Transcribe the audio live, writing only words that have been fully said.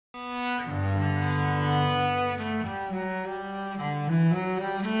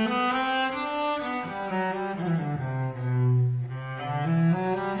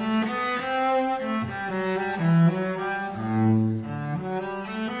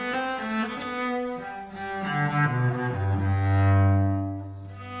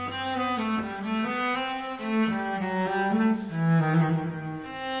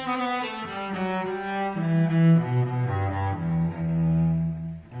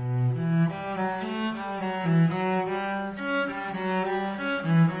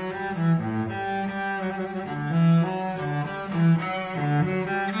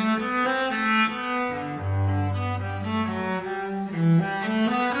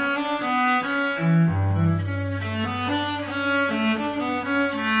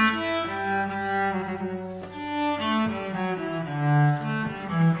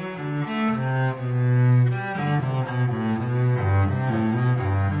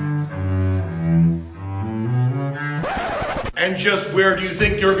And just where do you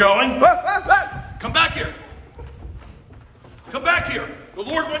think you're going? Come back here. Come back here. The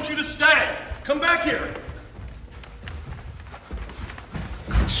Lord wants you to stay. Come back here.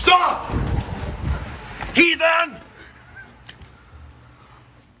 Stop! Heathen!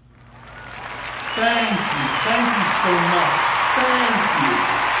 Thank you. Thank you so much. Thank you.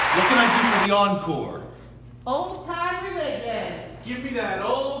 What can I do for the encore? Old-time religion. Give me that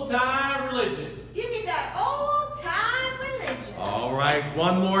old-time religion. Give me that old-time religion. All right,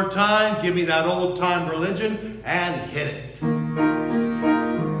 one more time. Give me that old-time religion and hit it.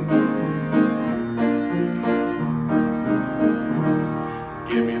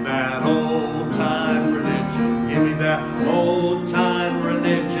 Give me that old-time religion. Give me that old-time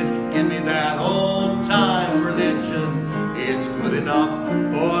religion. Give me that old-time religion. It's good enough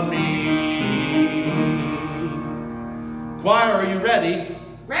for me. Choir, are you ready?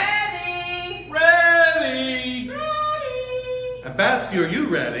 Ready. Ready. Ready. And Batsy, are you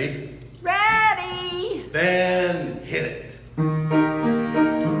ready? Ready. Then hit it.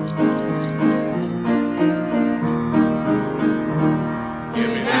 Give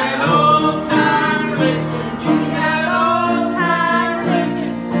me that old-time religion. Give me that old-time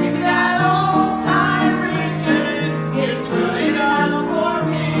religion. Give me that old-time religion. It's good enough for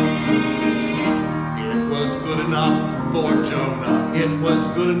me. It was good enough for Jonah. It was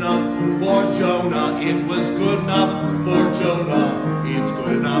good enough for Jonah. It was good enough for Jonah. It's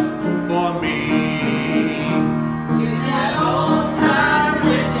good enough for me. Give me that old-time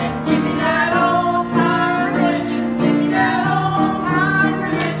religion. Give me that old-time religion. Give me that old-time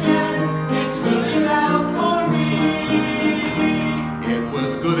religion. It's good enough for me. It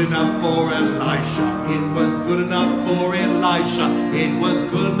was good enough for Elisha. It was good enough for Elisha. It was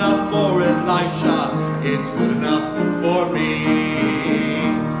good enough for Elisha. It's good enough for me.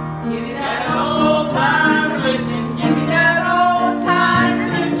 Give me that old-time religion. Give me that old-time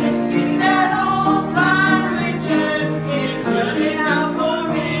religion. Give me that old-time religion. It's good enough for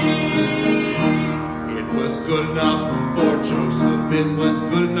me. It was good enough for Joseph. It was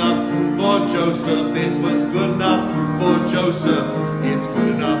good enough for Joseph. It was good enough for Joseph. It's good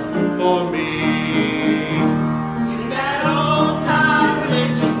enough for me. Give me that old-time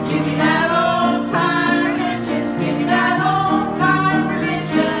religion. Give me that old-time religion. Give me that old-time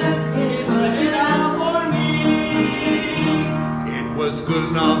religion. It's good enough for me. It was good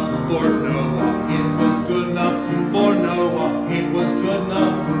enough for Noah. It was good enough for Noah. It was good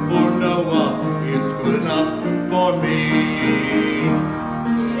enough for Noah. It's good enough for me.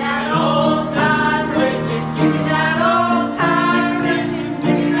 Give me that old-time religion. Give me that old-time religion.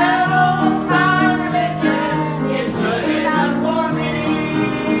 Give me that old-time religion. It's good enough for me.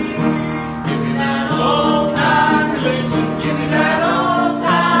 Give me that old-time religion. Give me that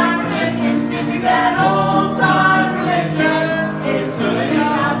old-time religion. Give me that old-time religion. It's good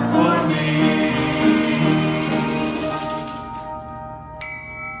enough for me.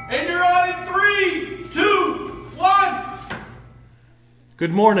 And you're on in 3, 2, 1.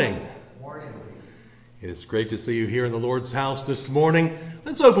 Good morning. It is great to see you here in the Lord's house this morning.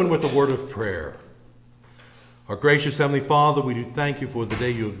 Let's open with a word of prayer. Our gracious Heavenly Father, we do thank you for the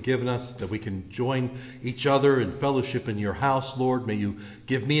day you have given us, that we can join each other in fellowship in your house, Lord. May you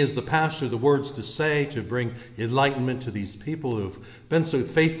give me as the pastor the words to say to bring enlightenment to these people who have been so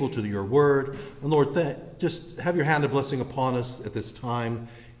faithful to your word. And Lord, just have your hand of blessing upon us at this time.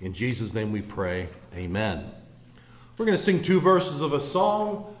 In Jesus' name we pray. Amen. We're going to sing 2 verses of a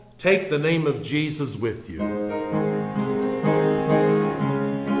song, Take the Name of Jesus with You.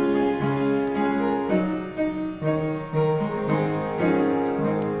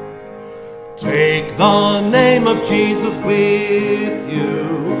 Take the name of Jesus with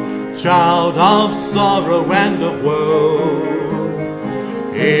you. child of sorrow and of woe.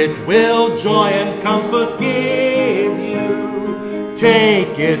 It will joy and comfort give you.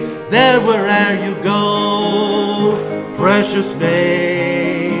 Take it there where'er you go. Precious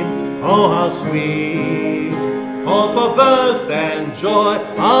name, oh how sweet, hope of earth and joy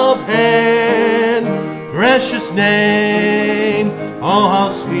of heaven. Precious name, oh how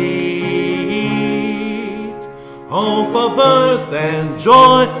sweet, hope of earth and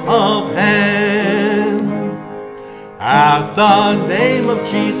joy of heaven. At the name of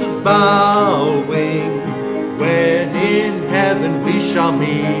Jesus bowing, when in heaven we shall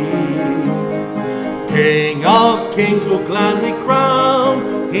meet, King of kings will gladly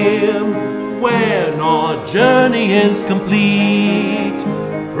crown him when our journey is complete.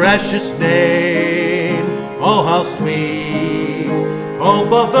 Precious name, oh how sweet,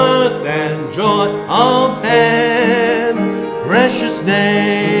 hope of earth and joy of heaven. Precious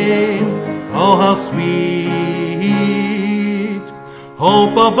name, oh how sweet,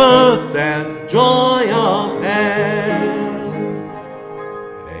 hope of earth and joy of heaven.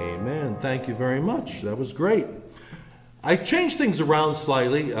 Amen. Thank you very much. That was great. I changed things around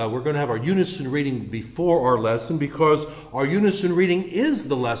slightly. We're going to have our unison reading before our lesson because our unison reading is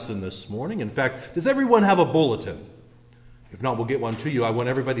the lesson this morning. In fact, does everyone have a bulletin? If not, we'll get one to you. I want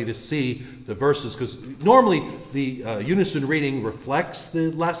everybody to see the verses because normally the unison reading reflects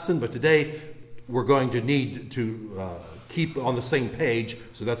the lesson, but today we're going to need to keep on the same page,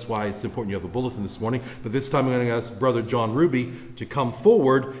 so that's why it's important you have a bulletin this morning. But this time I'm going to ask Brother John Ruby to come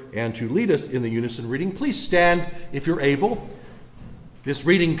forward and to lead us in the unison reading. Please stand if you're able. This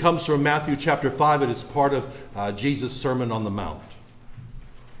reading comes from Matthew chapter 5. It is part of Jesus' Sermon on the Mount.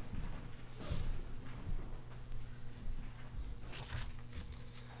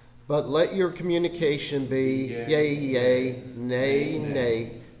 But let your communication be yea, yea, nay,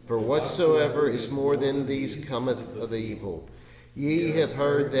 nay. For whatsoever is more than these cometh of evil. Ye have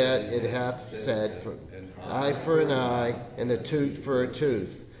heard that it hath said, an eye for an eye, and a tooth for a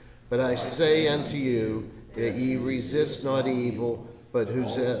tooth. But I say unto you, that ye resist not evil, but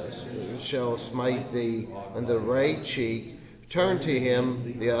whosoever shall smite thee on the right cheek, turn to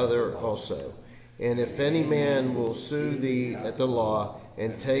him the other also. And if any man will sue thee at the law,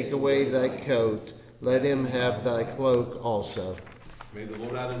 and take away thy coat, let him have thy cloak also. May the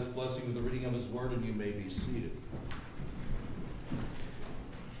Lord add his blessing to the reading of his word, and you may be seated.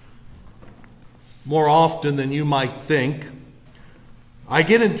 More often than you might think, I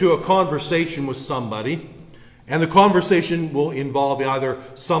get into a conversation with somebody, and the conversation will involve either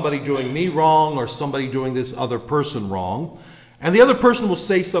somebody doing me wrong or somebody doing this other person wrong. And the other person will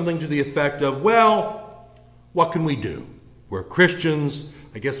say something to the effect of, well, what can we do? We're Christians.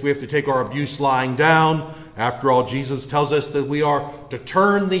 I guess we have to take our abuse lying down. After all, Jesus tells us that we are to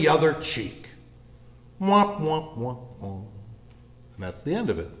turn the other cheek. Womp, womp, womp, womp. And that's the end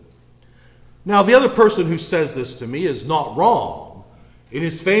of it. Now, the other person who says this to me is not wrong. In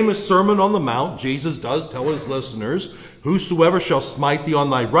his famous Sermon on the Mount, Jesus does tell his listeners, whosoever shall smite thee on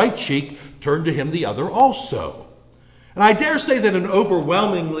thy right cheek, turn to him the other also. And I dare say that an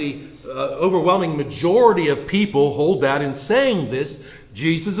overwhelming majority of people hold that in saying this,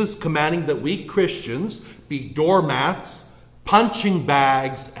 Jesus is commanding that we Christians be doormats, punching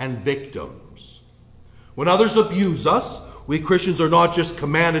bags, and victims. When others abuse us, we Christians are not just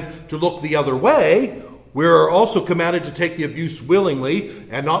commanded to look the other way, we're also commanded to take the abuse willingly,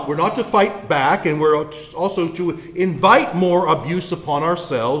 and we're not to fight back, and we're also to invite more abuse upon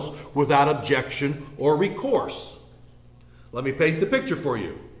ourselves without objection or recourse. Let me paint the picture for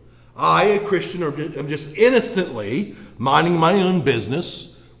you. I, a Christian, am just innocently minding my own business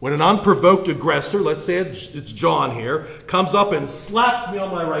when an unprovoked aggressor, let's say it's John here, comes up and slaps me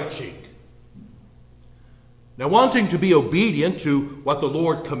on my right cheek. Now, wanting to be obedient to what the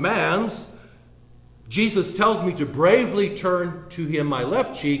Lord commands, Jesus tells me to bravely turn to him my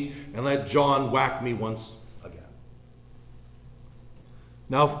left cheek and let John whack me once again.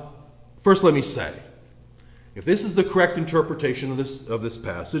 Now, first let me say, if this is the correct interpretation of this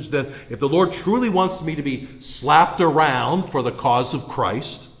passage, then if the Lord truly wants me to be slapped around for the cause of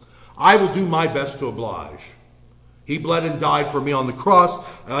Christ, I will do my best to oblige. He bled and died for me on the cross.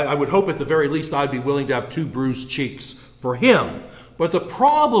 I would hope at the very least I'd be willing to have 2 bruised cheeks for him. But the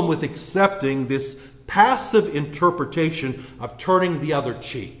problem with accepting this passive interpretation of turning the other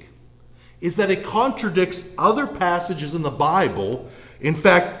cheek is that it contradicts other passages in the Bible. In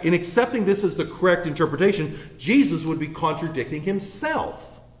fact, in accepting this as the correct interpretation, Jesus would be contradicting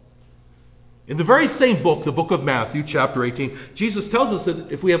himself. In the very same book, the book of Matthew, chapter 18, Jesus tells us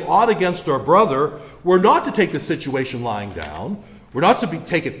that if we have aught against our brother, we're not to take the situation lying down. We're not to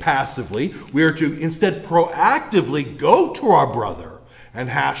take it passively. We are to instead proactively go to our brother and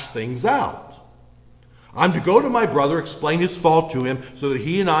hash things out. I'm to go to my brother, explain his fault to him, so that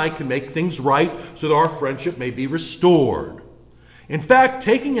he and I can make things right, so that our friendship may be restored. In fact,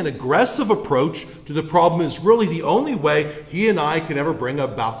 taking an aggressive approach to the problem is really the only way he and I can ever bring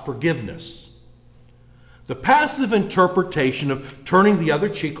about forgiveness. The passive interpretation of turning the other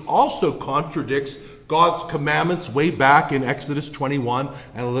cheek also contradicts God's commandments way back in Exodus 21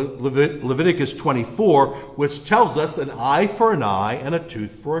 and Leviticus 24, which tells us an eye for an eye and a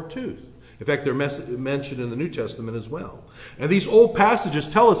tooth for a tooth. In fact, they're mentioned in the New Testament as well. And these old passages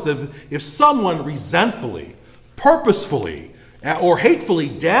tell us that if someone resentfully, purposefully, or hatefully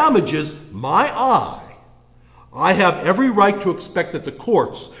damages my eye, I have every right to expect that the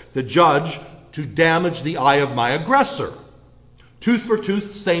courts, the judge, to damage the eye of my aggressor. Tooth for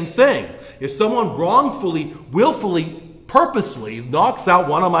tooth, same thing. If someone wrongfully, willfully, purposely knocks out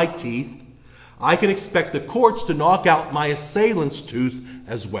one of my teeth, I can expect the courts to knock out my assailant's tooth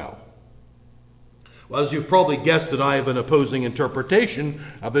as well. Well, as you've probably guessed, that I have an opposing interpretation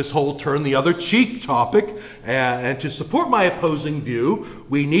of this whole turn the other cheek topic. And to support my opposing view,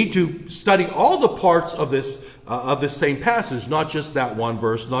 we need to study all the parts of this same passage, not just that one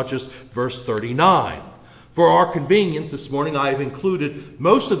verse, not just verse 39. For our convenience this morning, I have included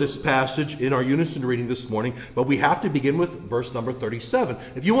most of this passage in our unison reading this morning, but we have to begin with verse number 37.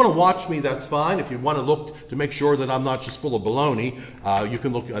 If you want to watch me, that's fine. If you want to look to make sure that I'm not just full of baloney, you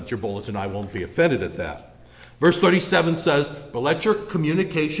can look at your bulletin. I won't be offended at that. Verse 37 says, "But let your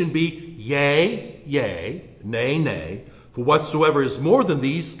communication be yea, yea, nay, nay, for whatsoever is more than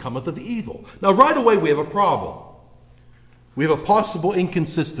these cometh of evil." Now, right away, we have a problem. We have a possible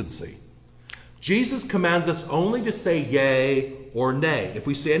inconsistency. Jesus commands us only to say yea or nay. If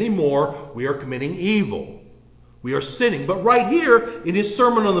we say any more, we are committing evil. We are sinning. But right here in his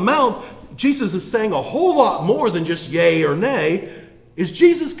Sermon on the Mount, Jesus is saying a whole lot more than just yea or nay. Is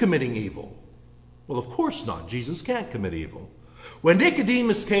Jesus committing evil? Well, of course not. Jesus can't commit evil. When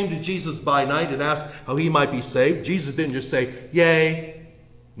Nicodemus came to Jesus by night and asked how he might be saved, Jesus didn't just say yea,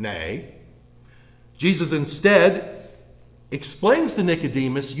 nay. Jesus instead explains to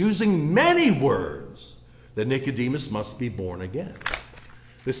Nicodemus using many words that Nicodemus must be born again.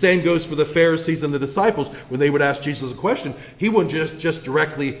 The same goes for the Pharisees and the disciples. When they would ask Jesus a question, he wouldn't just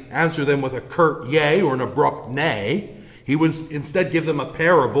directly answer them with a curt yea or an abrupt nay. He would instead give them a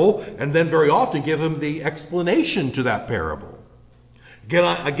parable and then very often give them the explanation to that parable.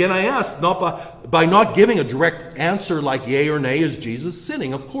 Again, I ask, not by not giving a direct answer like yea or nay, is Jesus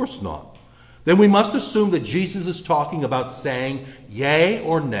sinning? Of course not. Then we must assume that Jesus is talking about saying yea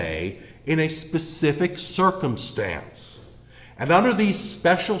or nay in a specific circumstance. And under these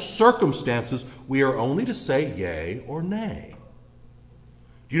special circumstances, we are only to say yea or nay.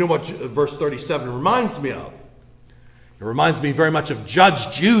 Do you know what verse 37 reminds me of? It reminds me very much of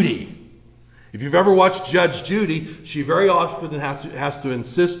Judge Judy. If you've ever watched Judge Judy, she very often has to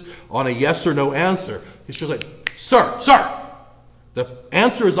insist on a yes or no answer. She's like, sir. The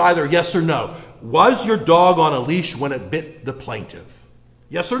answer is either yes or no. Was your dog on a leash when it bit the plaintiff?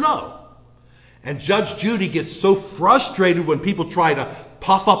 Yes or no? And Judge Judy gets so frustrated when people try to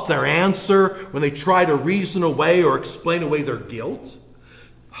puff up their answer, when they try to reason away or explain away their guilt.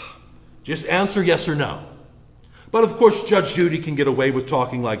 Just answer yes or no. But of course, Judge Judy can get away with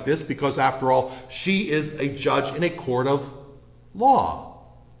talking like this because, after all, she is a judge in a court of law.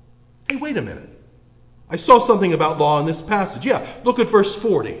 Hey, wait a minute. I saw something about law in this passage. Yeah, look at verse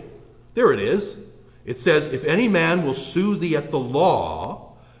 40. There it is. It says, "If any man will sue thee at the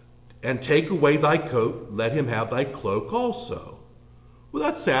law and take away thy coat, let him have thy cloak also." Well,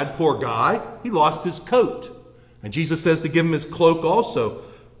 that's sad. Poor guy. He lost his coat. And Jesus says to give him his cloak also.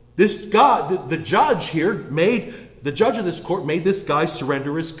 This guy, the judge of this court made this guy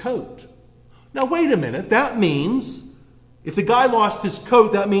surrender his coat. Now, wait a minute. That means if the guy lost his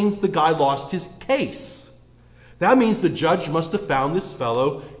coat, that means the guy lost his case. That means the judge must have found this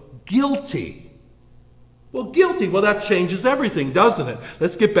fellow guilty. Well, guilty. Well, that changes everything, doesn't it?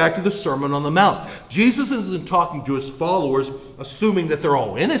 Let's get back to the Sermon on the Mount. Jesus isn't talking to his followers assuming that they're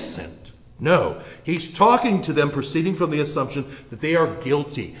all innocent. No, he's talking to them proceeding from the assumption that they are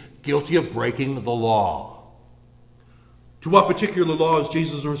guilty of breaking the law. To what particular law is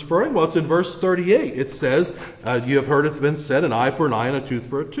Jesus referring? Well, it's in verse 38. It says, "You have heard it been said, an eye for an eye and a tooth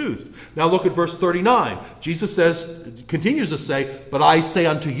for a tooth." Now look at verse 39. Jesus continues to say, "But I say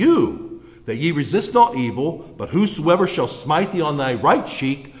unto you, that ye resist not evil, but whosoever shall smite thee on thy right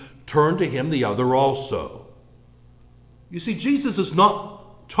cheek, turn to him the other also." You see, Jesus is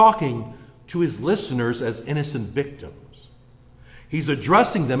not talking to his listeners as innocent victims. He's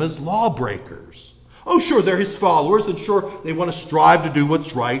addressing them as lawbreakers. Oh, sure, they're his followers, and sure, they want to strive to do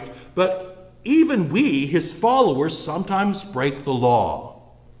what's right, but even we, his followers, sometimes break the law.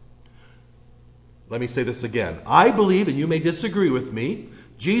 Let me say this again. I believe, and you may disagree with me,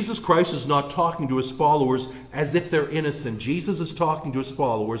 Jesus Christ is not talking to his followers as if they're innocent. Jesus is talking to his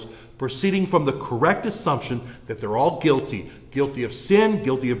followers proceeding from the correct assumption that they're all guilty. Guilty of sin,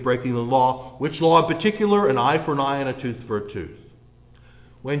 guilty of breaking the law. Which law in particular? An eye for an eye and a tooth for a tooth.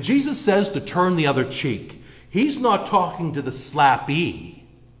 When Jesus says to turn the other cheek, he's not talking to the slappee.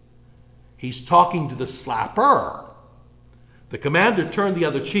 He's talking to the slapper. The command to turn the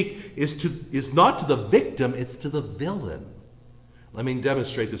other cheek is not to the victim, it's to the villain. Let me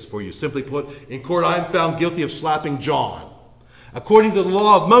demonstrate this for you. Simply put, in court I am found guilty of slapping John. According to the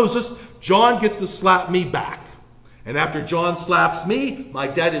law of Moses, John gets to slap me back. And after John slaps me, my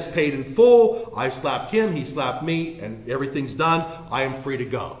debt is paid in full. I slapped him, he slapped me, and everything's done. I am free to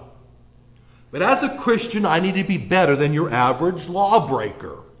go. But as a Christian, I need to be better than your average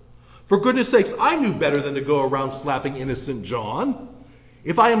lawbreaker. For goodness sakes, I knew better than to go around slapping innocent John.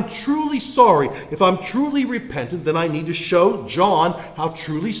 If I am truly sorry, if I'm truly repentant, then I need to show John how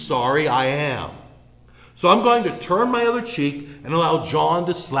truly sorry I am. So I'm going to turn my other cheek and allow John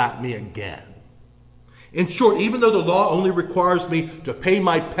to slap me again. In short, even though the law only requires me to pay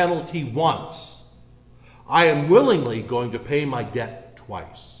my penalty once, I am willingly going to pay my debt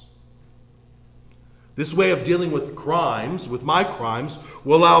twice. This way of dealing with crimes, with my crimes,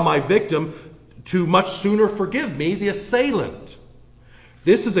 will allow my victim to much sooner forgive me, the assailant.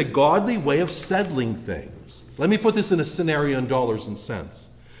 This is a godly way of settling things. Let me put this in a scenario in dollars and cents.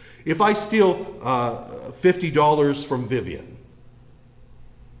 If I steal $50 from Vivian,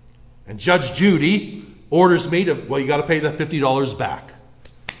 and Judge Judy orders me to, well, you got to pay that $50 back.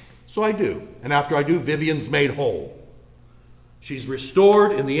 So I do. And after I do, Vivian's made whole. She's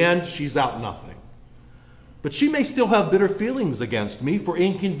restored. In the end, she's out nothing. But she may still have bitter feelings against me for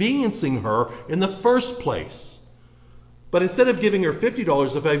inconveniencing her in the first place. But instead of giving her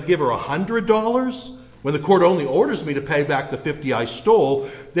 $50, if I give her $100, when the court only orders me to pay back the $50 I stole,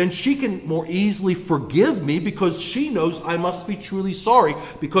 then she can more easily forgive me because she knows I must be truly sorry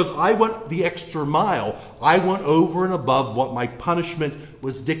because I went the extra mile. I went over and above what my punishment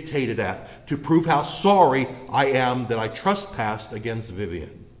was dictated at to prove how sorry I am that I trespassed against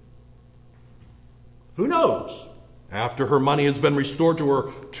Vivian. Who knows? After her money has been restored to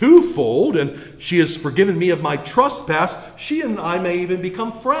her twofold and she has forgiven me of my trespass, she and I may even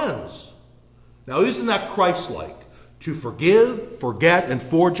become friends. Now, isn't that Christ-like? To forgive, forget, and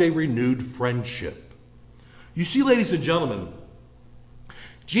forge a renewed friendship. You see, ladies and gentlemen,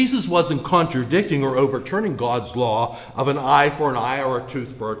 Jesus wasn't contradicting or overturning God's law of an eye for an eye or a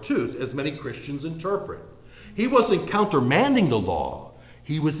tooth for a tooth, as many Christians interpret. He wasn't countermanding the law.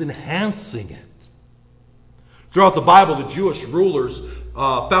 He was enhancing it. Throughout the Bible, the Jewish rulers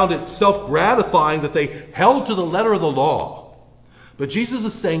found it self-gratifying that they held to the letter of the law. But Jesus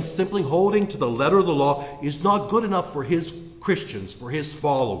is saying simply holding to the letter of the law is not good enough for his Christians, for his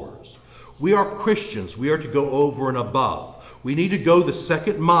followers. We are Christians. We are to go over and above. We need to go the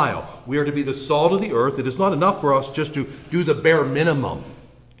second mile. We are to be the salt of the earth. It is not enough for us just to do the bare minimum.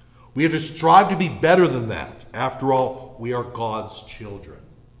 We are to strive to be better than that. After all, we are God's children.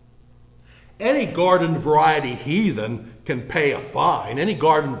 Any garden variety heathen can pay a fine. Any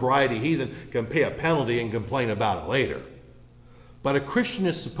garden variety heathen can pay a penalty and complain about it later. But a Christian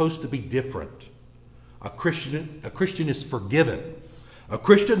is supposed to be different. A Christian is forgiven. A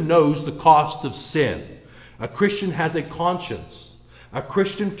Christian knows the cost of sin. A Christian has a conscience. A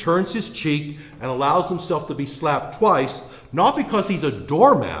Christian turns his cheek and allows himself to be slapped twice, not because he's a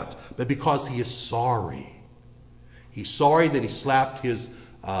doormat, but because he is sorry. He's sorry that he slapped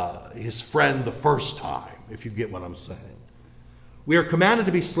his friend the first time, if you get what I'm saying. We are commanded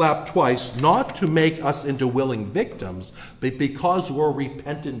to be slapped twice, not to make us into willing victims, but because we're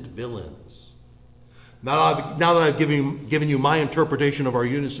repentant villains. Now that I've given you my interpretation of our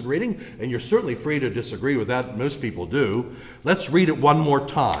unison reading, and you're certainly free to disagree with that, most people do, let's read it one more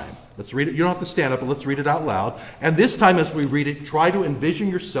time. Let's read it. You don't have to stand up, but let's read it out loud. And this time as we read it, try to envision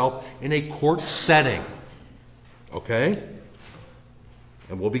yourself in a court setting. Okay?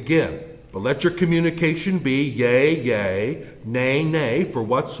 And we'll begin. But let your communication be yea, yea, nay, nay, for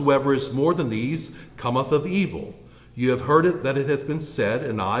whatsoever is more than these cometh of evil. You have heard it that it hath been said,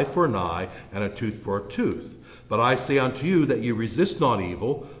 an eye for an eye, and a tooth for a tooth. But I say unto you that ye resist not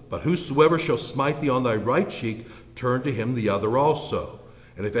evil, but whosoever shall smite thee on thy right cheek, turn to him the other also.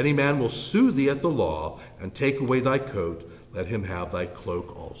 And if any man will sue thee at the law, and take away thy coat, let him have thy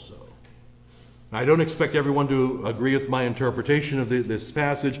cloak also. I don't expect everyone to agree with my interpretation of this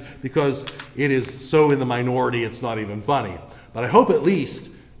passage because it is so in the minority it's not even funny. But I hope at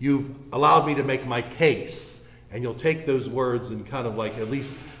least you've allowed me to make my case, and you'll take those words and kind of like at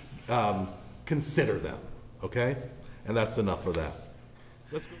least consider them, okay? And that's enough of that.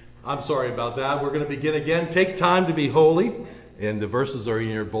 I'm sorry about that. We're going to begin again. Take time to be holy, and the verses are in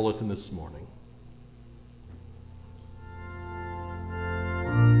your bulletin this morning.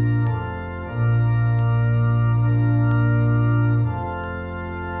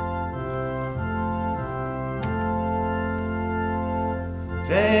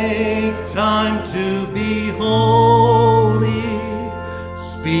 Take time to be holy,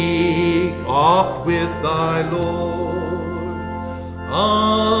 speak oft with thy Lord,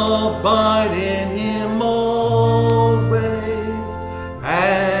 abide in him always,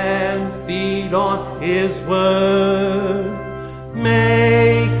 and feed on his word.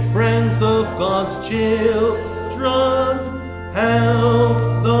 Make friends of God's children,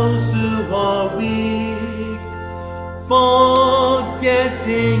 help those who are weak,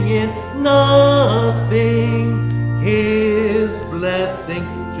 forgetting in nothing his blessing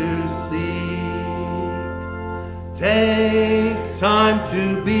to seek. Take time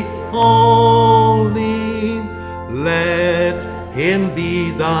to be holy, let him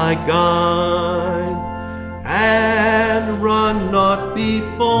be thy guide, and run not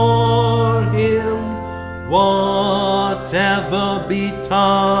before him, whatever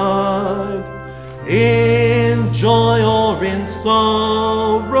betide. In joy or in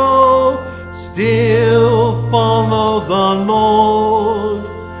sorrow, still follow the Lord,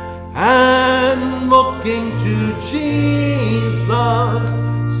 and looking to Jesus,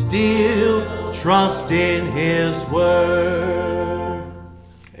 still trust in his word.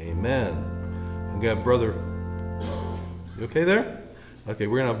 Amen. I'm going to have Brother, you okay there? Okay,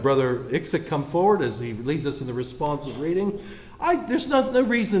 we're going to have Brother Ixick come forward as he leads us in the responsive reading. There's no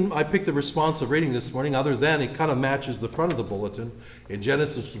reason I picked the responsive reading this morning other than it kind of matches the front of the bulletin. In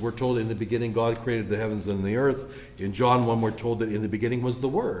Genesis, we're told in the beginning God created the heavens and the earth. In John 1, we're told that in the beginning was the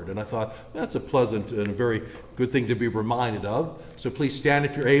Word. And I thought, that's a pleasant and a very good thing to be reminded of. So please stand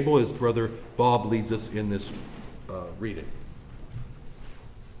if you're able as Brother Bob leads us in this reading.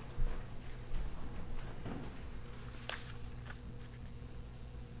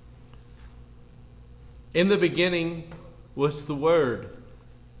 In the beginning was the Word,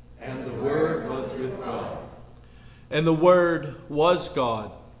 and the Word was with God, and the Word was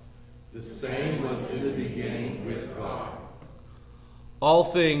God. The same was in the beginning with God. All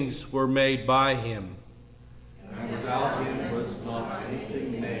things were made by him, and without him was not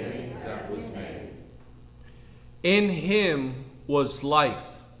anything made that was made. In him was life,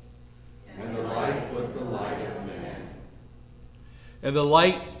 And the light was the light of man. and the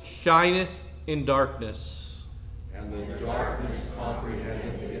light shineth in darkness, And the darkness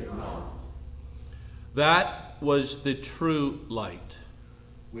comprehended it not. that was the true light.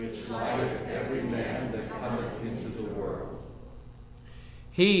 Which lighteth every man that cometh into the world.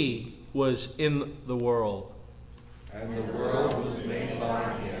 He was in the world, And the world was made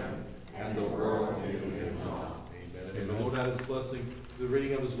by him, and the world knew him not. Amen. And the Lord add his blessing to the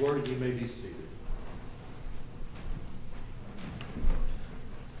reading of his word, and you may be seated.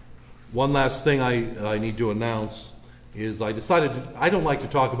 One last thing I need to announce is I decided I don't like to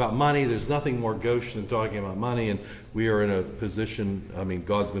talk about money. There's nothing more gauche than talking about money, and we are in a position, I mean,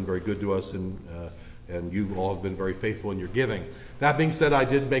 God's been very good to us, and you all have been very faithful in your giving. That being said, I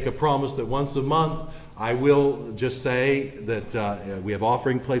did make a promise that once a month I will just say that we have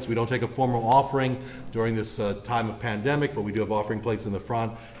offering plates. We don't take a formal offering during this time of pandemic, but we do have offering plates in the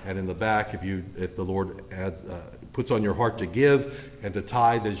front and in the back if the Lord puts on your heart to give and to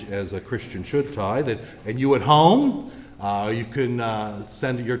tithe as a Christian should tithe. And you at home, you can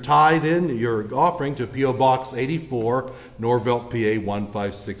send your tithe in, your offering, to P.O. Box 84, Norvelt, PA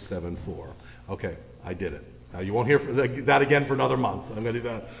 15674. Okay, I did it. Now you won't hear that again for another month. I'm going to do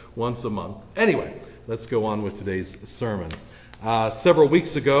that once a month. Anyway, let's go on with today's sermon. Several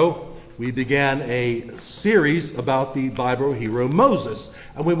weeks ago, we began a series about the Bible hero Moses.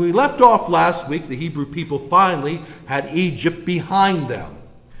 And when we left off last week, the Hebrew people finally had Egypt behind them.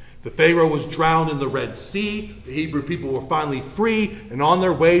 The Pharaoh was drowned in the Red Sea. The Hebrew people were finally free and on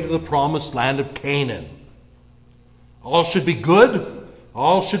their way to the promised land of Canaan. All should be good.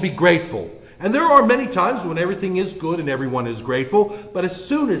 All should be grateful. And there are many times when everything is good and everyone is grateful, but as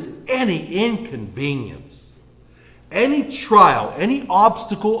soon as any inconvenience, any trial, any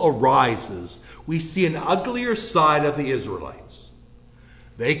obstacle arises, we see an uglier side of the Israelites.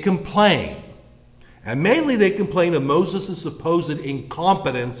 They complain, and mainly they complain of Moses' supposed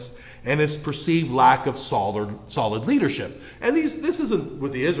incompetence and his perceived lack of solid leadership. And this isn't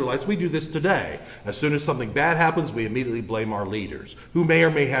with the Israelites. We do this today. As soon as something bad happens, we immediately blame our leaders, who may or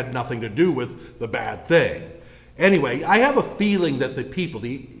may have nothing to do with the bad thing. Anyway, I have a feeling that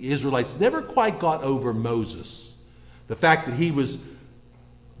the Israelites, never quite got over Moses. The fact that he was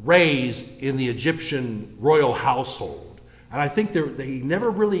raised in the Egyptian royal household. And I think they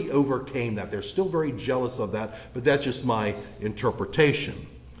never really overcame that. They're still very jealous of that, but that's just my interpretation.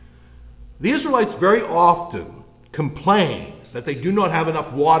 The Israelites very often complain that they do not have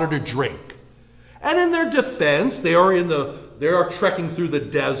enough water to drink. And in their defense, they are trekking through the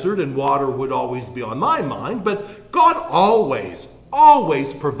desert, and water would always be on my mind, but God always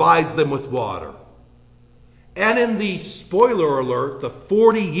provides them with water. And in the spoiler alert, the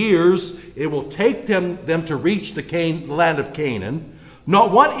 40 years it will take them to reach the land of Canaan,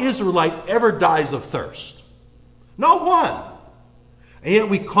 not one Israelite ever dies of thirst. Not one. And yet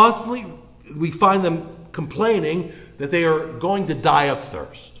we find them complaining that they are going to die of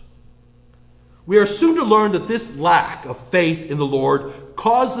thirst. We are soon to learn that this lack of faith in the Lord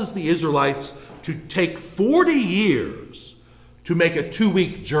causes the Israelites to take 40 years to make a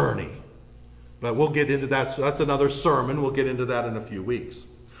 2-week journey. But we'll get into that. So that's another sermon. We'll get into that in a few weeks.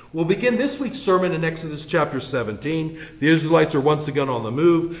 We'll begin this week's sermon in Exodus chapter 17. The Israelites are once again on the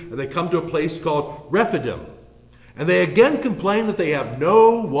move, and they come to a place called Rephidim. And they again complain that they have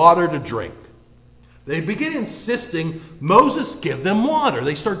no water to drink. They begin insisting Moses give them water.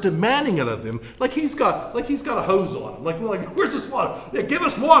 They start demanding it of him, like he's got a hose on him. Like where's this water? Yeah, give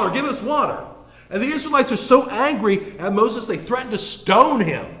us water, give us water. And the Israelites are so angry at Moses they threaten to stone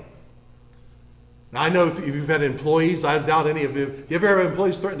him. Now, I know if you've had employees, I doubt any of you ever had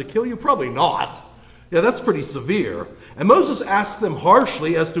employees threaten to kill you? Probably not. Yeah, that's pretty severe. And Moses asks them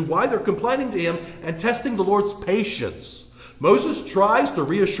harshly as to why they're complaining to him and testing the Lord's patience. Moses tries to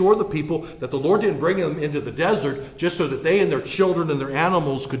reassure the people that the Lord didn't bring them into the desert just so that they and their children and their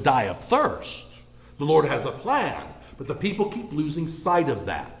animals could die of thirst. The Lord has a plan, but the people keep losing sight of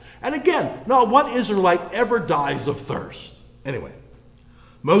that. And again, not one Israelite ever dies of thirst. Anyway,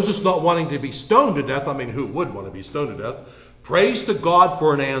 Moses, not wanting to be stoned to death, I mean, who would want to be stoned to death, prays to God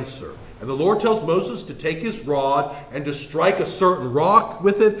for an answer. And the Lord tells Moses to take his rod and to strike a certain rock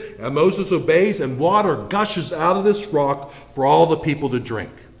with it. And Moses obeys, and water gushes out of this rock for all the people to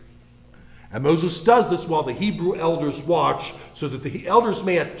drink. And Moses does this while the Hebrew elders watch, so that the elders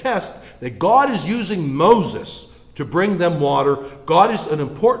may attest that God is using Moses to bring them water. God is an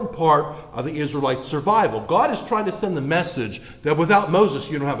important part of the Israelites' survival. God is trying to send the message that without Moses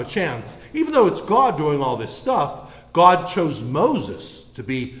you don't have a chance. Even though it's God doing all this stuff, God chose Moses to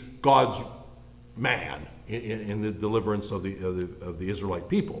be God's man in the deliverance of the Israelite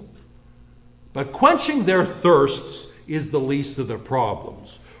people. But quenching their thirsts is the least of their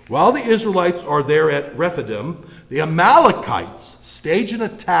problems. While the Israelites are there at Rephidim, the Amalekites stage an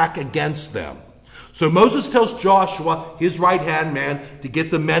attack against them. So Moses tells Joshua, his right-hand man, to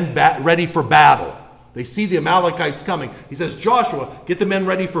get the men ready for battle. They see the Amalekites coming. He says, Joshua, get the men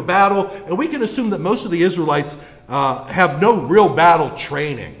ready for battle. And we can assume that most of the Israelites have no real battle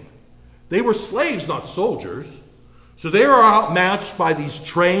training. They were slaves, not soldiers. So they are outmatched by these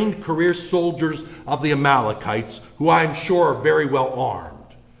trained career soldiers of the Amalekites, who I'm sure are very well armed.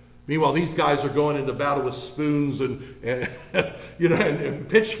 Meanwhile, these guys are going into battle with spoons and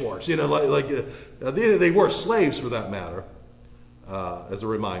pitchforks. They were slaves for that matter, as a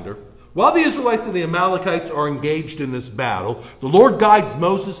reminder. While the Israelites and the Amalekites are engaged in this battle, the Lord guides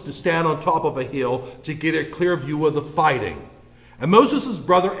Moses to stand on top of a hill to get a clear view of the fighting. And Moses'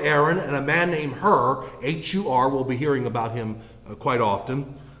 brother Aaron and a man named Hur, H-U-R, we'll be hearing about him quite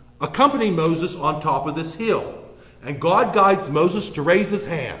often, accompany Moses on top of this hill. And God guides Moses to raise his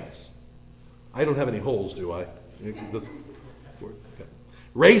hands. I don't have any holes, do I? Okay.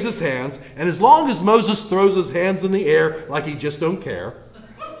 Raise his hands, and as long as Moses throws his hands in the air like he just don't care,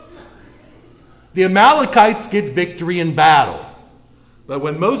 the Amalekites get victory in battle. But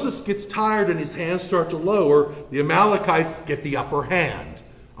when Moses gets tired and his hands start to lower, the Amalekites get the upper hand.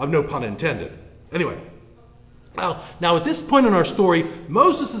 No pun intended. Anyway, now at this point in our story,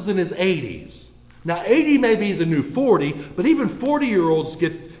 Moses is in his 80s. Now 80 may be the new 40, but even 40-year-olds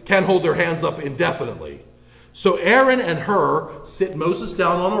can't hold their hands up indefinitely. So Aaron and Hur sit Moses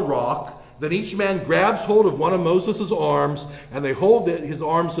down on a rock. Then each man grabs hold of one of Moses' arms, and they hold his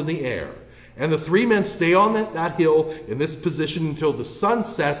arms in the air. And the three men stay on that hill in this position until the sun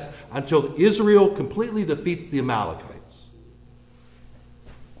sets, until Israel completely defeats the Amalekites.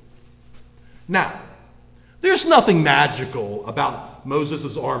 Now, there's nothing magical about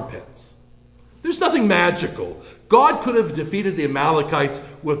Moses' armpits. There's nothing magical. God could have defeated the Amalekites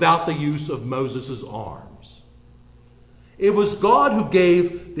without the use of Moses' arms. It was God who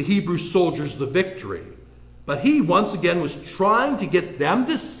gave the Hebrew soldiers the victory. But he, once again, was trying to get them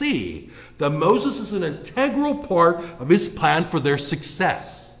to see that Moses is an integral part of his plan for their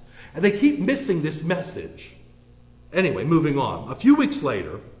success. And they keep missing this message. Anyway, moving on. A few weeks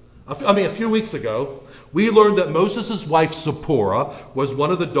ago, we learned that Moses' wife Zipporah was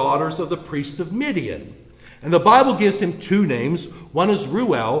one of the daughters of the priest of Midian. And the Bible gives him two names. One is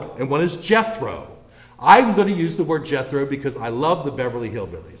Ruel and one is Jethro. I'm going to use the word Jethro because I love the Beverly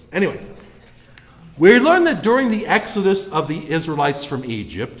Hillbillies. Anyway, we learn that during the exodus of the Israelites from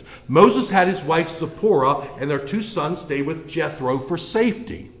Egypt, Moses had his wife Zipporah and their two sons stay with Jethro for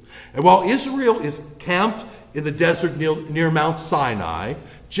safety. And while Israel is camped in the desert near Mount Sinai,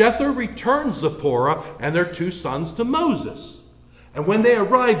 Jethro returns Zipporah and their two sons to Moses. And when they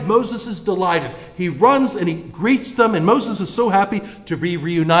arrive, Moses is delighted. He runs and he greets them, and Moses is so happy to be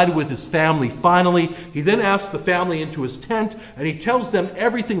reunited with his family finally. He then asks the family into his tent, and he tells them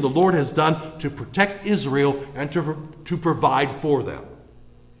everything the Lord has done to protect Israel and to provide for them.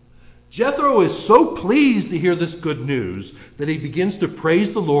 Jethro is so pleased to hear this good news that he begins to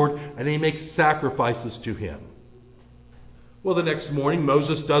praise the Lord, and he makes sacrifices to him. Well, the next morning,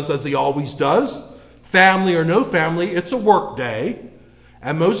 Moses does as he always does. Family or no family, it's a work day.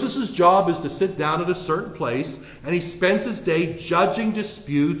 And Moses' job is to sit down at a certain place, and he spends his day judging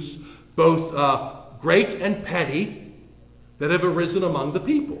disputes, both great and petty, that have arisen among the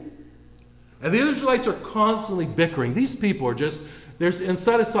people. And the Israelites are constantly bickering. These people are just, they're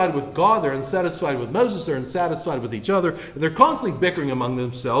unsatisfied with God, they're unsatisfied with Moses, they're unsatisfied with each other, and they're constantly bickering among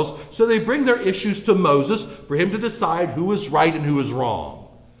themselves. So they bring their issues to Moses for him to decide who is right and who is wrong.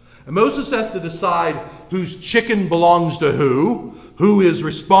 And Moses has to decide whose chicken belongs to who is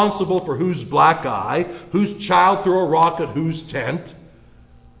responsible for whose black eye, whose child threw a rock at whose tent.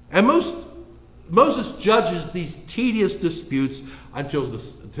 And Moses judges these tedious disputes until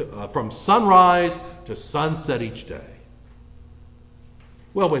from sunrise to sunset each day.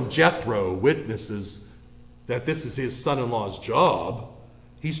 Well, when Jethro witnesses that this is his son-in-law's job,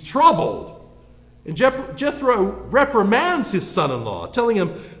 he's troubled. And Jethro reprimands his son-in-law, telling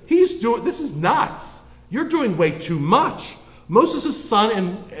him, this is nuts. You're doing way too much. Moses'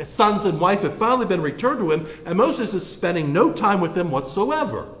 sons and wife have finally been returned to him, and Moses is spending no time with them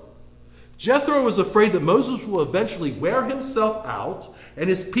whatsoever. Jethro was afraid that Moses will eventually wear himself out, and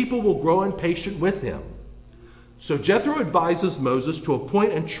his people will grow impatient with him. So Jethro advises Moses to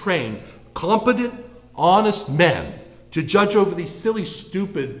appoint and train competent, honest men to judge over these silly,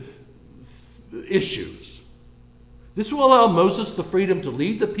 stupid issues. This will allow Moses the freedom to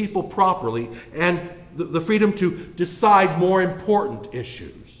lead the people properly and the freedom to decide more important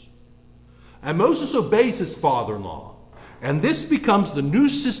issues. And Moses obeys his father-in-law. And this becomes the new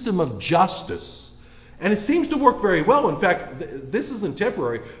system of justice. And it seems to work very well. In fact, this isn't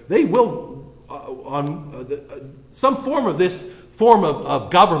temporary. They will, some form of this form of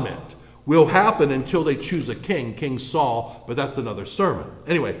government will happen until they choose a king, King Saul, but that's another sermon.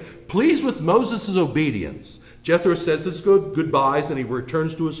 Anyway, pleased with Moses' obedience, Jethro says his goodbyes and he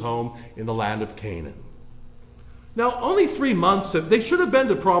returns to his home in the land of Canaan. Now, only 3 months, they should have been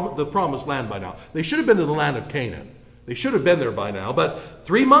to the promised land by now. They should have been to the land of Canaan. They should have been there by now, but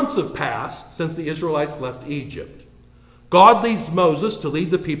 3 months have passed since the Israelites left Egypt. God leads Moses to lead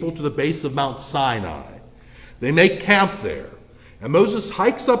the people to the base of Mount Sinai. They make camp there, and Moses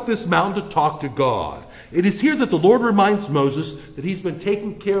hikes up this mountain to talk to God. It is here that the Lord reminds Moses that he's been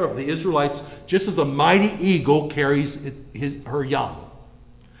taking care of the Israelites just as a mighty eagle carries her young.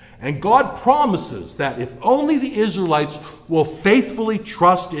 And God promises that if only the Israelites will faithfully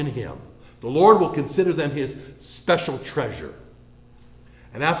trust in him, the Lord will consider them his special treasure.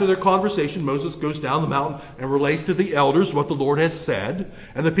 And after their conversation, Moses goes down the mountain and relays to the elders what the Lord has said.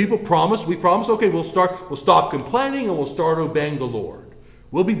 And the people promise, okay, we'll stop complaining and we'll start obeying the Lord.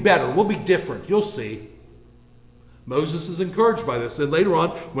 We'll be better, we'll be different, you'll see. Moses is encouraged by this. And later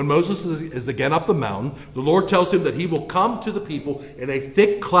on, when Moses is again up the mountain, the Lord tells him that he will come to the people in a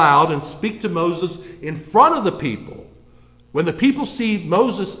thick cloud and speak to Moses in front of the people. When the people see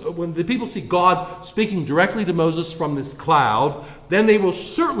God speaking directly to Moses from this cloud, then they will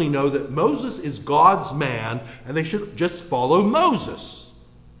certainly know that Moses is God's man and they should just follow Moses.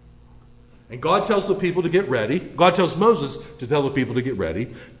 And God tells the people to get ready. God tells Moses to tell the people to get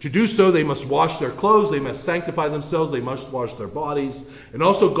ready. To do so, they must wash their clothes. They must sanctify themselves. They must wash their bodies. And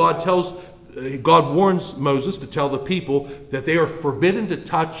also God warns Moses to tell the people that they are forbidden to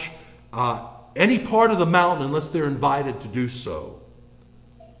touch any part of the mountain unless they're invited to do so.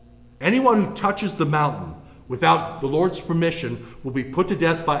 Anyone who touches the mountain without the Lord's permission, will be put to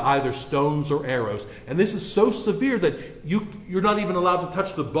death by either stones or arrows. And this is so severe that you're not even allowed to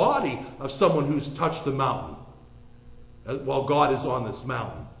touch the body of someone who's touched the mountain while God is on this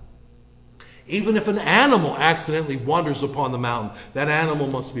mountain. Even if an animal accidentally wanders upon the mountain, that animal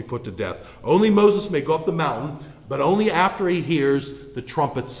must be put to death. Only Moses may go up the mountain, but only after he hears the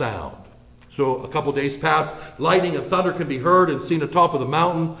trumpet sound. So a couple days pass, lightning and thunder can be heard and seen atop of the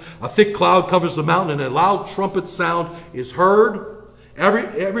mountain. A thick cloud covers the mountain, and a loud trumpet sound is heard.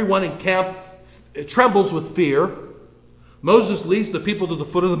 Everyone in camp trembles with fear. Moses leads the people to the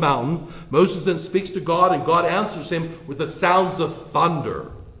foot of the mountain. Moses then speaks to God, and God answers him with the sounds of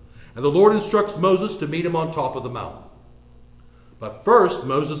thunder. And the Lord instructs Moses to meet him on top of the mountain. But first,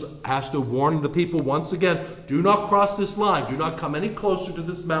 Moses has to warn the people once again, do not cross this line. Do not come any closer to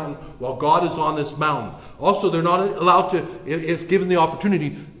this mountain while God is on this mountain. Also, they're not allowed to, if given the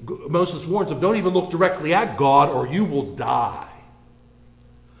opportunity, Moses warns them, don't even look directly at God or you will die.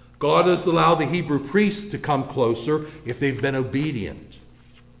 God has allowed the Hebrew priests to come closer if they've been obedient.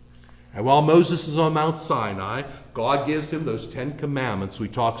 And while Moses is on Mount Sinai, God gives him those 10 commandments we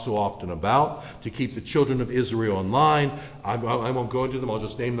talk so often about to keep the children of Israel in line. I won't go into them. I'll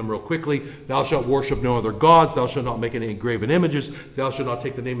just name them real quickly. Thou shalt worship no other gods. Thou shalt not make any graven images. Thou shalt not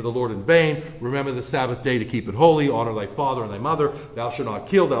take the name of the Lord in vain. Remember the Sabbath day to keep it holy. Honor thy father and thy mother. Thou shalt not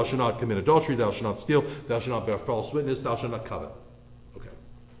kill. Thou shalt not commit adultery. Thou shalt not steal. Thou shalt not bear false witness. Thou shalt not covet. Okay.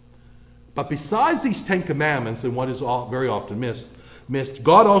 But besides these 10 commandments, and what is very often missed,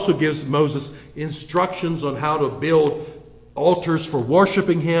 God also gives Moses instructions on how to build altars for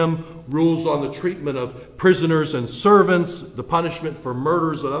worshiping him, rules on the treatment of prisoners and servants, the punishment for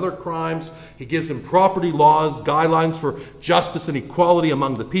murders and other crimes. He gives him property laws, guidelines for justice and equality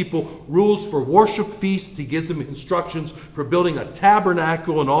among the people, rules for worship feasts. He gives him instructions for building a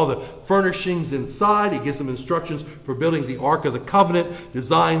tabernacle and all the furnishings inside. He gives him instructions for building the Ark of the Covenant,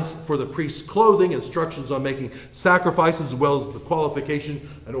 designs for the priest's clothing, instructions on making sacrifices, as well as the qualification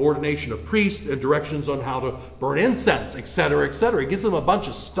and ordination of priests, and directions on how to burn incense, etc., etc. He gives them a bunch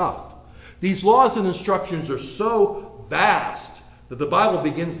of stuff. These laws and instructions are so vast that the Bible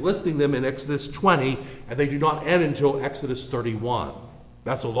begins listing them in Exodus 20, and they do not end until Exodus 31.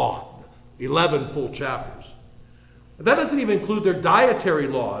 That's a lot. 11 full chapters. That doesn't even include their dietary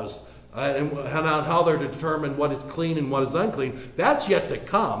laws and how they're determined what is clean and what is unclean. That's yet to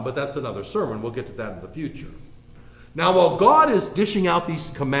come, but that's another sermon. We'll get to that in the future. Now, while God is dishing out these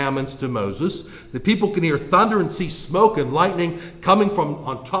commandments to Moses, the people can hear thunder and see smoke and lightning coming from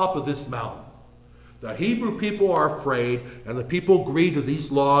on top of this mountain. The Hebrew people are afraid, and the people agree to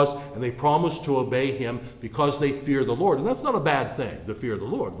these laws, and they promise to obey him because they fear the Lord. And that's not a bad thing, to fear the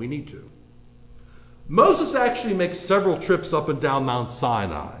Lord. We need to. Moses actually makes several trips up and down Mount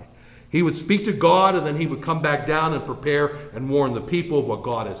Sinai. He would speak to God, and then he would come back down and prepare and warn the people of what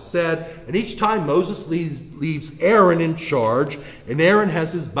God has said. And each time Moses leaves Aaron in charge, and Aaron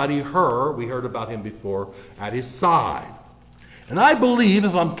has his buddy Hur, we heard about him before, at his side. And I believe,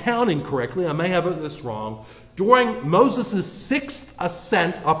 if I'm counting correctly, I may have this wrong, during Moses' 6th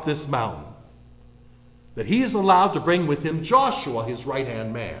ascent up this mountain, that he is allowed to bring with him Joshua, his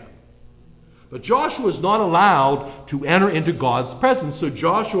right-hand man. But Joshua is not allowed to enter into God's presence, so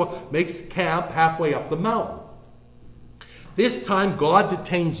Joshua makes camp halfway up the mountain. This time, God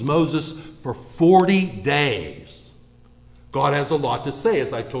detains Moses for 40 days. God has a lot to say,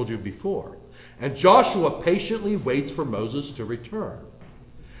 as I told you before. And Joshua patiently waits for Moses to return.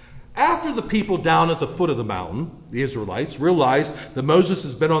 After the people down at the foot of the mountain, the Israelites, realize that Moses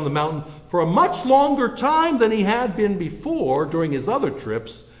has been on the mountain for a much longer time than he had been before during his other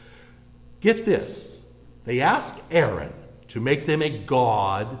trips, get this, they ask Aaron to make them a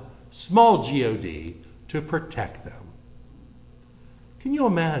god, small G-O-D, to protect them. Can you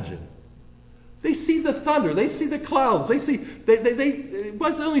imagine? They see the thunder, they see the clouds, it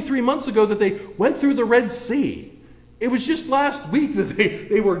was only 3 months ago that they went through the Red Sea. It was just last week that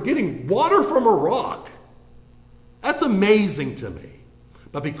they were getting water from a rock. That's amazing to me.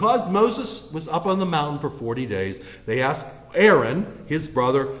 But because Moses was up on the mountain for 40 days, they asked Aaron, his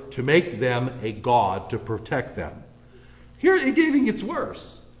brother, to make them a god to protect them. Here it even gets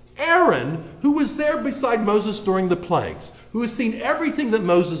worse. Aaron, who was there beside Moses during the plagues, who has seen everything that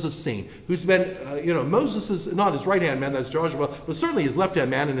Moses has seen, who's been, Moses is not his right-hand man, that's Joshua, but certainly his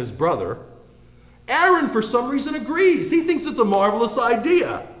left-hand man and his brother. Aaron, for some reason, agrees. He thinks it's a marvelous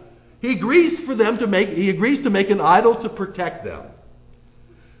idea. He agrees to make an idol to protect them.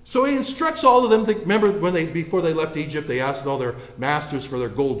 So he instructs all of them. Remember before they left Egypt, they asked all their masters for their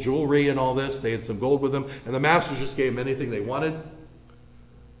gold jewelry and all this. They had some gold with them, and the masters just gave them anything they wanted.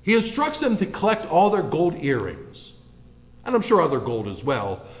 He instructs them to collect all their gold earrings. And I'm sure other gold as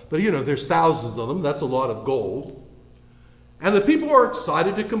well. But you know, there's thousands of them. That's a lot of gold. And the people are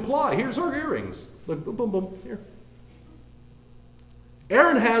excited to comply. Here's our earrings. Look, boom, boom, boom. Here.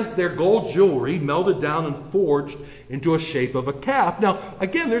 Aaron has their gold jewelry melted down and forged into a shape of a calf. Now,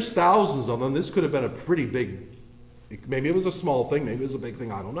 again, there's thousands of them. This could have been a pretty big, maybe it was a small thing, maybe it was a big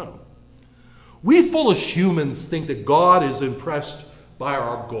thing, I don't know. We foolish humans think that God is impressed by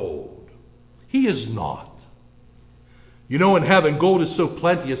our gold. He is not. You know, in heaven, gold is so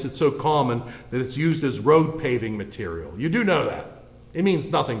plenteous, it's so common that it's used as road paving material. You do know that. It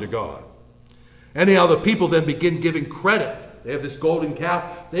means nothing to God. Anyhow, the people then begin giving credit. They have this golden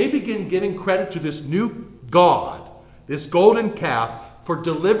calf. They begin giving credit to this new God, this golden calf, for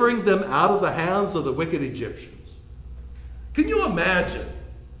delivering them out of the hands of the wicked Egyptians. Can you imagine?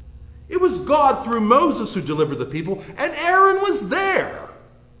 It was God through Moses who delivered the people, and Aaron was there.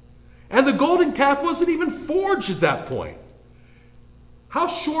 And the golden calf wasn't even forged at that point. How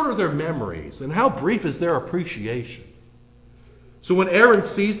short are their memories, and how brief is their appreciation? So when Aaron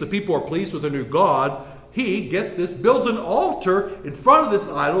sees the people are pleased with their new God, he gets this, builds an altar in front of this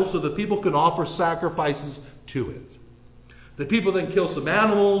idol so that people can offer sacrifices to it. The people then kill some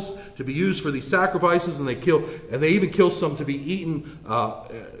animals to be used for these sacrifices, and they even kill some to be eaten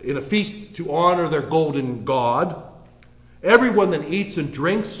in a feast to honor their golden god. Everyone then eats and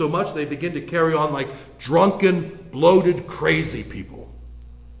drinks so much they begin to carry on like drunken, bloated, crazy people.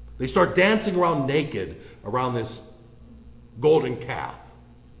 They start dancing around naked around this golden calf.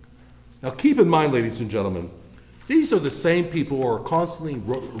 Now keep in mind, ladies and gentlemen, these are the same people who are constantly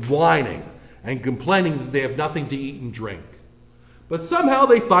whining and complaining that they have nothing to eat and drink. But somehow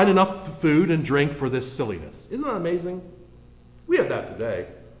they find enough food and drink for this silliness. Isn't that amazing? We have that today.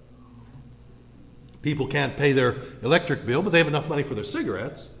 People can't pay their electric bill, but they have enough money for their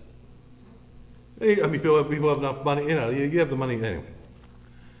cigarettes. I mean, people have enough money, you know, you have the money anyway.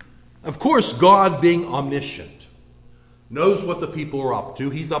 Of course, God, being omniscient, knows what the people are up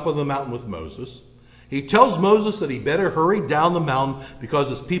to. He's up on the mountain with Moses. He tells Moses that he better hurry down the mountain because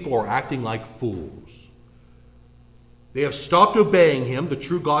his people are acting like fools. They have stopped obeying him, the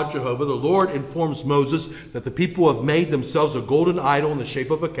true God Jehovah. The Lord informs Moses that the people have made themselves a golden idol in the shape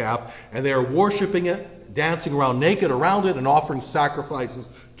of a calf, and they are worshiping it, dancing around naked around it, and offering sacrifices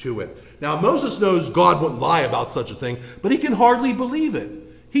to it. Now, Moses knows God wouldn't lie about such a thing, but he can hardly believe it.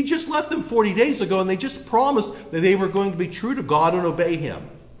 He just left them 40 days ago, and they just promised that they were going to be true to God and obey him.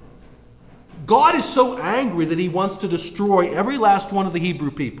 God is so angry that he wants to destroy every last one of the Hebrew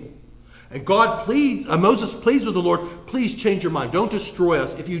people. And Moses pleads with the Lord, please change your mind. Don't destroy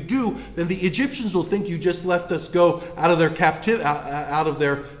us. If you do, then the Egyptians will think you just left us go out of their captivity, out of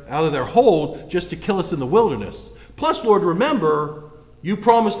their hold, just to kill us in the wilderness. Plus, Lord, remember, you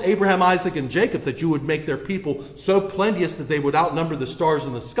promised Abraham, Isaac, and Jacob that you would make their people so plenteous that they would outnumber the stars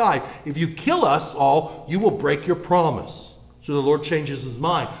in the sky. If you kill us all, you will break your promise. So the Lord changes his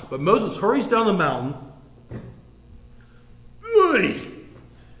mind. But Moses hurries down the mountain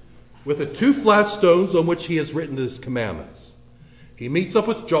with the 2 flat stones on which he has written his commandments. He meets up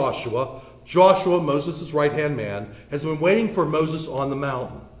with Joshua. Joshua, Moses' right-hand man, has been waiting for Moses on the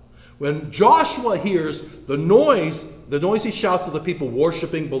mountain. When Joshua hears the noisy shouts of the people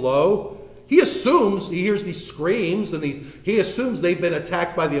worshiping below, he hears these screams, and he assumes they've been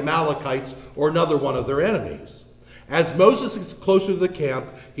attacked by the Amalekites or another one of their enemies. As Moses gets closer to the camp,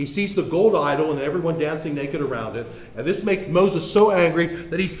 he sees the gold idol and everyone dancing naked around it. And this makes Moses so angry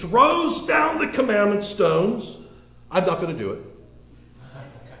that he throws down the commandment stones. I'm not going to do it.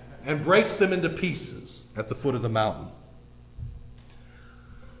 And breaks them into pieces at the foot of the mountain.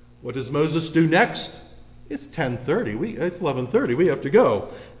 What does Moses do next? It's 10:30. It's 11:30. We have to go.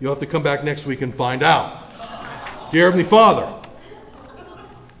 You'll have to come back next week and find out. Dear Heavenly Father,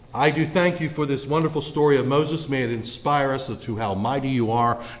 I do thank you for this wonderful story of Moses. May it inspire us to how mighty you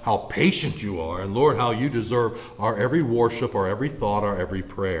are, how patient you are, and Lord, how you deserve our every worship, our every thought, our every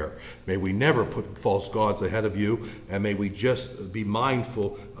prayer. May we never put false gods ahead of you, and may we just be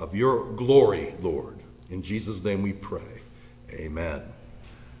mindful of your glory, Lord. In Jesus' name we pray. Amen.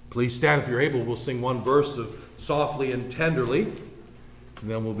 Please stand if you're able. We'll sing one verse of Softly and Tenderly, and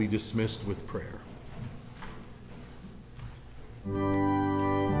then we'll be dismissed with prayer.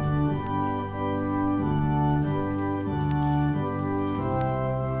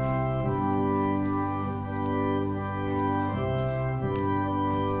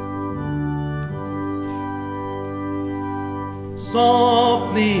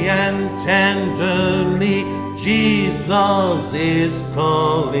 Softly and tenderly, Jesus is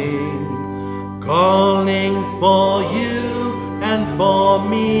calling, calling for you and for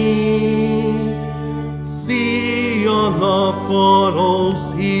me. See on the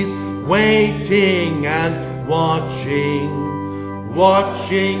portals he's waiting and watching,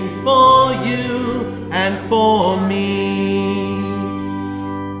 watching for you and for me.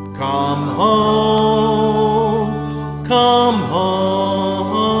 Come home, come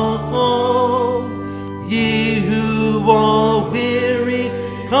home, ye who are weary,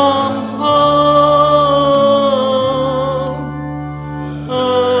 come home.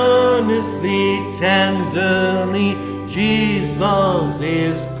 Earnestly, tenderly, Jesus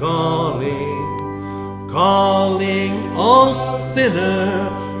is calling, calling, oh sinner,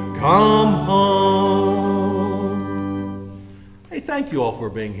 come home. Hey, thank you all for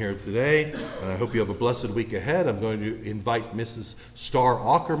being here today, and I hope you have a blessed week ahead. I'm going to invite Mrs. Starr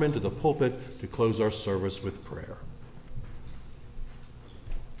Ackerman to the pulpit to close our service with prayer.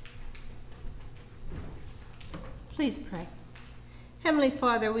 Please pray. Heavenly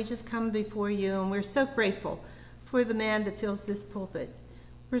Father, we just come before you, and we're so grateful for the man that fills this pulpit.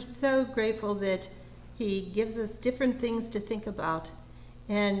 We're so grateful that he gives us different things to think about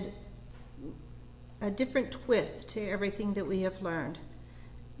and a different twist to everything that we have learned.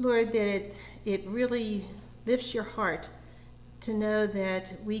 Lord, that it really lifts your heart to know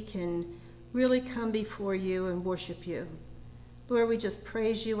that we can really come before you and worship you. Lord, we just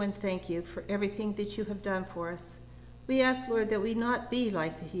praise you and thank you for everything that you have done for us. We ask, Lord, that we not be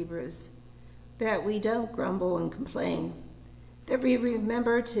like the Hebrews, that we don't grumble and complain, that we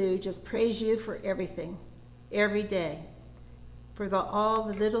remember to just praise you for everything, every day, for all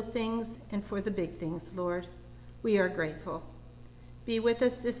the little things and for the big things, Lord. We are grateful. Be with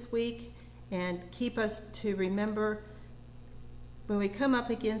us this week and keep us to remember when we come up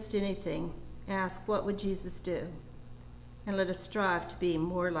against anything, ask, what would Jesus do? And let us strive to be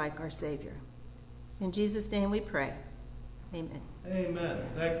more like our Savior. In Jesus' name we pray. Amen. Amen.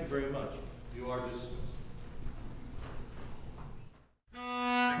 Thank you very much. You are dismissed.